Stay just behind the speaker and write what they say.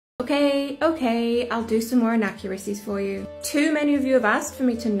Okay, I'll do some more inaccuracies for you. Too many of you have asked for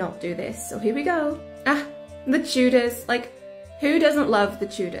me to not do this, so here we go. The Tudors. Like, who doesn't love the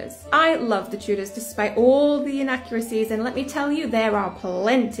Tudors? I love the Tudors despite all the inaccuracies, and let me tell you, there are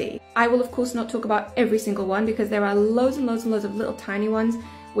plenty. I will of course not talk about every single one because there are loads and loads and loads of little tiny ones,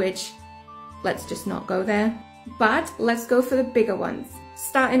 which let's just not go there. But let's go for the bigger ones.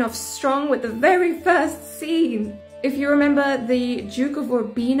 Starting off strong with the very first scene. If you remember, the Duke of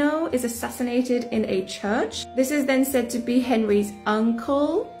Urbino is assassinated in a church. This is then said to be Henry's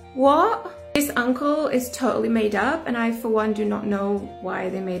uncle. What? This uncle is totally made up, and I for one do not know why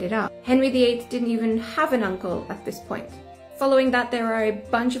they made it up. Henry VIII didn't even have an uncle at this point. Following that, there are a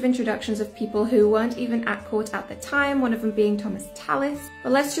bunch of introductions of people who weren't even at court at the time, one of them being Thomas Tallis.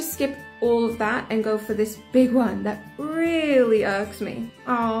 But let's just skip all of that and go for this big one that really irks me.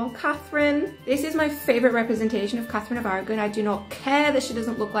 Oh, Catherine. This is my favourite representation of Catherine of Aragon. I do not care that she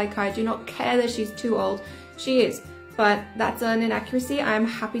doesn't look like her. I do not care that she's too old. She is. But that's an inaccuracy I am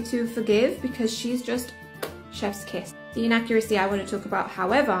happy to forgive because she's just chef's kiss. The inaccuracy I want to talk about,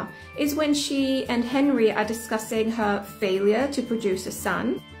 however, is when she and Henry are discussing her failure to produce a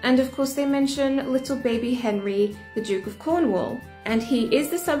son. And of course they mention little baby Henry, the Duke of Cornwall. And he is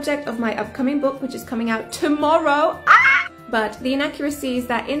the subject of my upcoming book, which is coming out tomorrow. But the inaccuracy is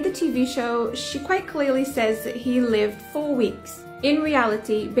that in the TV show, she quite clearly says that he lived 4 weeks. In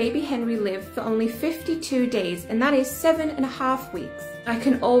reality, baby Henry lived for only 52 days, and that is 7.5 weeks. I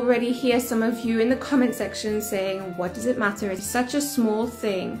can already hear some of you in the comment section saying, what does it matter? It's such a small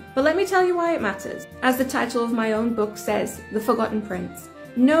thing. But let me tell you why it matters. As the title of my own book says, The Forgotten Prince.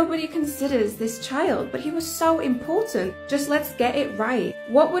 Nobody considers this child, but he was so important. Just let's get it right.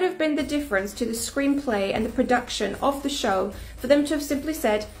 What would have been the difference to the screenplay and the production of the show for them to have simply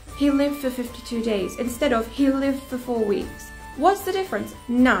said, he lived for 52 days, instead of he lived for 4 weeks? What's the difference?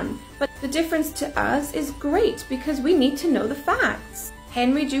 None. But the difference to us is great because we need to know the facts.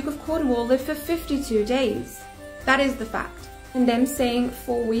 Henry, Duke of Cornwall, lived for 52 days. That is the fact. And them saying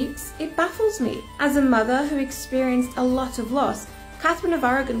 4 weeks, it baffles me. As a mother who experienced a lot of loss, Catherine of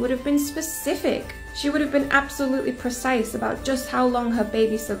Aragon would have been specific. She would have been absolutely precise about just how long her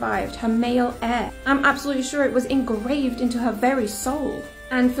baby survived, her male heir. I'm absolutely sure it was engraved into her very soul.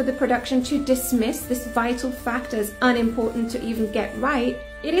 And for the production to dismiss this vital fact as unimportant to even get right,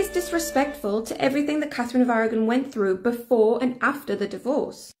 it is disrespectful to everything that Catherine of Aragon went through before and after the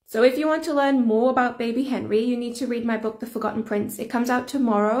divorce. So if you want to learn more about baby Henry, you need to read my book, The Forgotten Prince. It comes out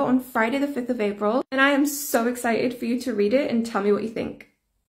tomorrow on Friday the 5th of April, and I am so excited for you to read it and tell me what you think.